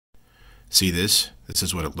See this? This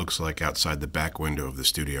is what it looks like outside the back window of the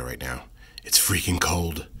studio right now. It's freaking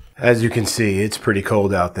cold. As you can see, it's pretty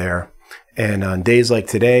cold out there. And on days like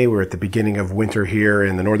today, we're at the beginning of winter here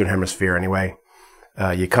in the Northern Hemisphere anyway.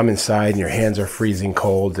 You come inside and your hands are freezing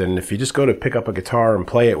cold. And if you just go to pick up a guitar and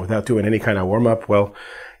play it without doing any kind of warm-up, well,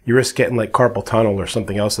 you risk getting like carpal tunnel or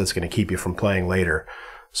something else that's going to keep you from playing later.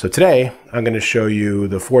 So today, I'm going to show you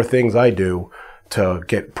the 4 things I do to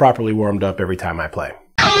get properly warmed up every time I play.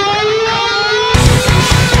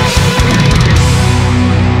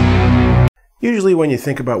 Usually when you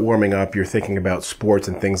think about warming up, you're thinking about sports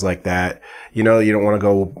and things like that. You know, you don't want to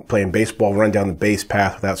go playing baseball, run down the base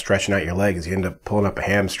path without stretching out your legs. You end up pulling up a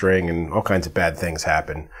hamstring and all kinds of bad things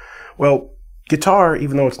happen. Well, guitar,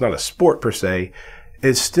 even though it's not a sport per se,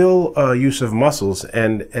 is still a use of muscles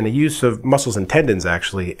and a use of muscles and tendons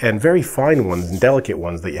actually, and very fine ones and delicate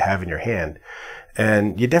ones that you have in your hand.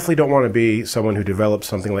 And you definitely don't want to be someone who develops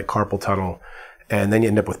something like carpal tunnel and then you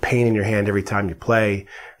end up with pain in your hand every time you play,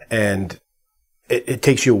 and it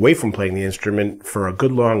takes you away from playing the instrument for a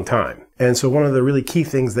good long time. And so one of the really key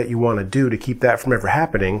things that you want to do to keep that from ever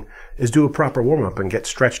happening is do a proper warm-up and get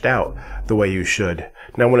stretched out the way you should.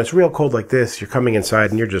 Now, when it's real cold like this, you're coming inside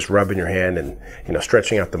and you're just rubbing your hand and, you know,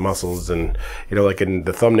 stretching out the muscles. And, you know, like in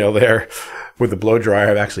the thumbnail there with the blow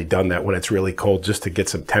dryer, I've actually done that when it's really cold just to get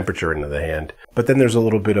some temperature into the hand. But then there's a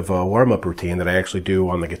little bit of a warm-up routine that I actually do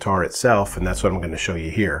on the guitar itself, and that's what I'm going to show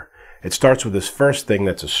you here. It starts with this first thing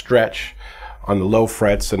that's a stretch on the low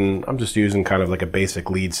frets, and I'm just using kind of like a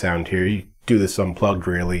basic lead sound here. You do this unplugged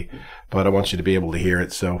really, but I want you to be able to hear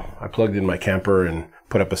it. So I plugged in my Kemper and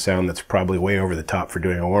put up a sound that's probably way over the top for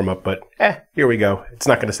doing a warm-up, but here we go. It's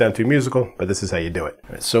not going to sound too musical, but this is how you do it.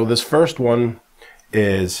 So this first one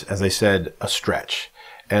is, as I said, a stretch.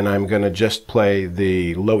 And I'm going to just play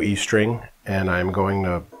the low E string, and I'm going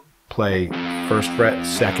to play 1st fret,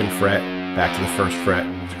 2nd fret, back to the 1st fret.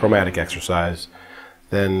 It's a chromatic exercise.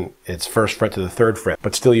 Then it's 1st fret to the 3rd fret,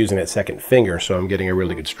 but still using that 2nd finger, so I'm getting a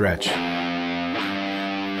really good stretch.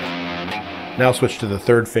 Now I'll switch to the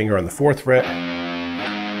 3rd finger on the 4th fret,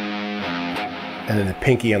 and then the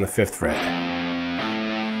pinky on the 5th fret.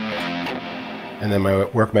 And then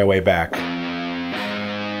work my way back.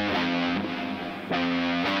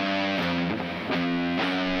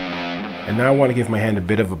 And now I want to give my hand a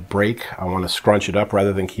bit of a break. I want to scrunch it up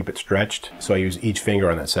rather than keep it stretched, so I use each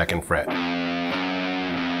finger on that 2nd fret.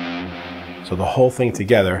 So the whole thing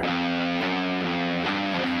together.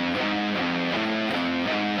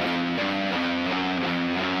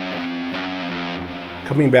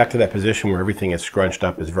 Coming back to that position where everything is scrunched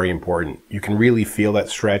up is very important. You can really feel that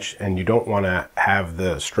stretch, and you don't want to have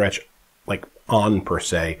the stretch like on per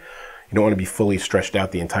se. You don't want to be fully stretched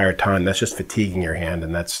out the entire time. That's just fatiguing your hand,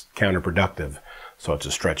 and that's counterproductive. So it's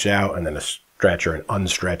a stretch out, and then a stretch or an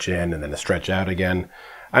unstretch in, and then a stretch out again.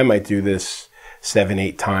 I might do this 7,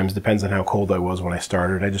 8 times, depends on how cold I was when I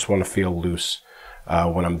started. I just want to feel loose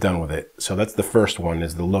when I'm done with it. So that's the first one,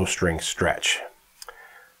 is the low string stretch.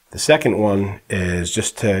 The second one is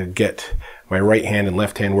just to get my right hand and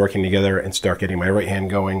left hand working together and start getting my right hand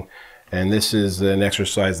going. And this is an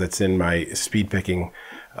exercise that's in my speed picking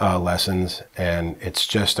lessons, and it's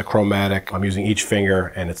just a chromatic. I'm using each finger,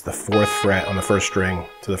 and it's the 4th fret on the 1st string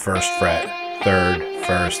to the 1st fret, 3rd,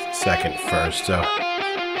 1st, 2nd, 1st. So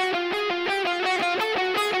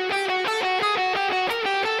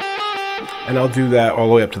and I'll do that all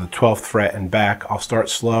the way up to the 12th fret and back. I'll start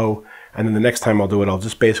slow, and then the next time I'll do it, I'll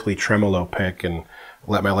just basically tremolo pick and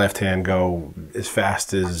let my left hand go as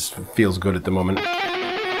fast as feels good at the moment.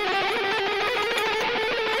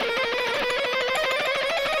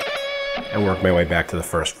 And work my way back to the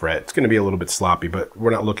 1st fret. It's going to be a little bit sloppy, but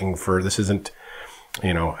we're not looking for, this isn't,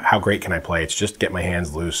 you know, how great can I play? It's just get my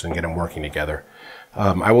hands loose and get them working together.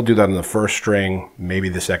 I will do that on the 1st string, maybe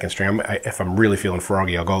the 2nd string. If I'm really feeling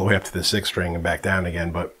froggy, I'll go all the way up to the 6th string and back down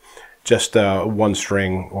again, but just 1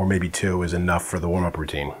 string or maybe 2 is enough for the warm-up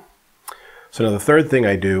routine. So now the third thing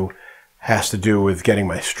I do has to do with getting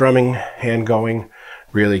my strumming hand going,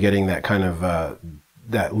 really getting that kind of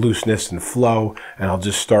that looseness and flow, and I'll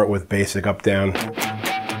just start with basic up down.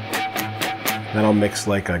 Then I'll mix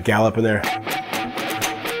like a gallop in there.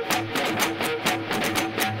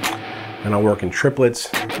 And I'll work in triplets.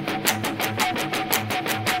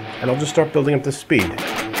 And I'll just start building up the speed.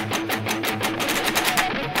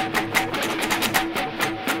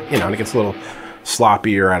 You know, and it gets a little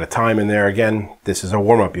sloppy or out of time in there. Again, this is a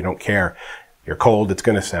warm-up, you don't care. You're cold, it's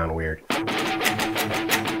gonna sound weird.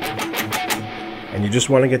 And you just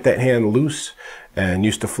want to get that hand loose and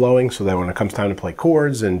used to flowing so that when it comes time to play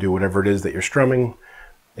chords and do whatever it is that you're strumming,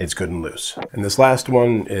 it's good and loose. And this last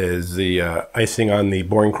one is the icing on the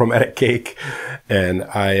boring chromatic cake. And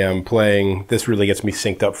I am playing, this really gets me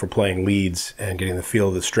synced up for playing leads and getting the feel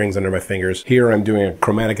of the strings under my fingers. Here I'm doing a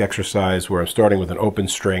chromatic exercise where I'm starting with an open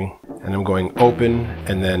string and I'm going open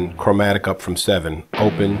and then chromatic up from 7.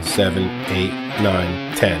 Open, 7, 8,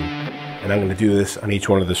 9, 10. And I'm going to do this on each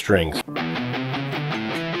one of the strings.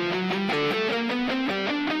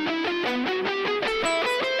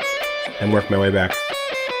 And work my way back.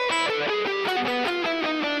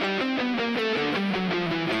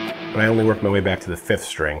 But I only work my way back to the 5th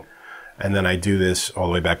string. And then I do this all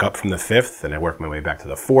the way back up from the 5th, and I work my way back to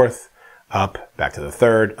the 4th, up, back to the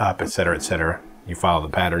 3rd, up, etc., etc. You follow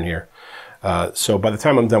the pattern here. So by the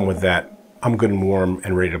time I'm done with that, I'm good and warm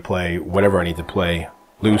and ready to play whatever I need to play,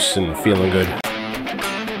 loose and feeling good.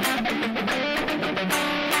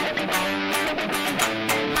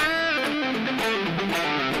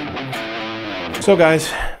 So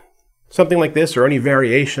guys, something like this or any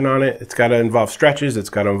variation on it, it's got to involve stretches, it's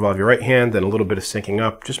got to involve your right hand and a little bit of syncing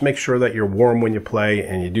up. Just make sure that you're warm when you play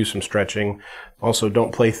and you do some stretching. Also,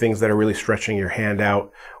 don't play things that are really stretching your hand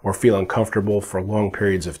out or feel uncomfortable for long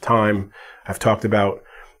periods of time. I've talked about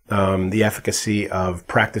the efficacy of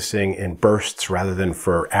practicing in bursts rather than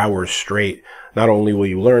for hours straight. Not only will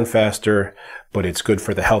you learn faster, but it's good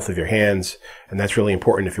for the health of your hands, and that's really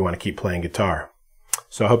important if you want to keep playing guitar.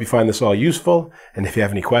 So I hope you find this all useful, and if you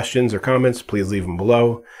have any questions or comments, please leave them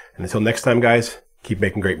below. And until next time, guys, keep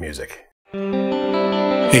making great music.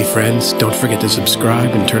 Hey friends, don't forget to subscribe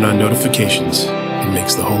and turn on notifications. It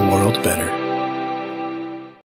makes the whole world better.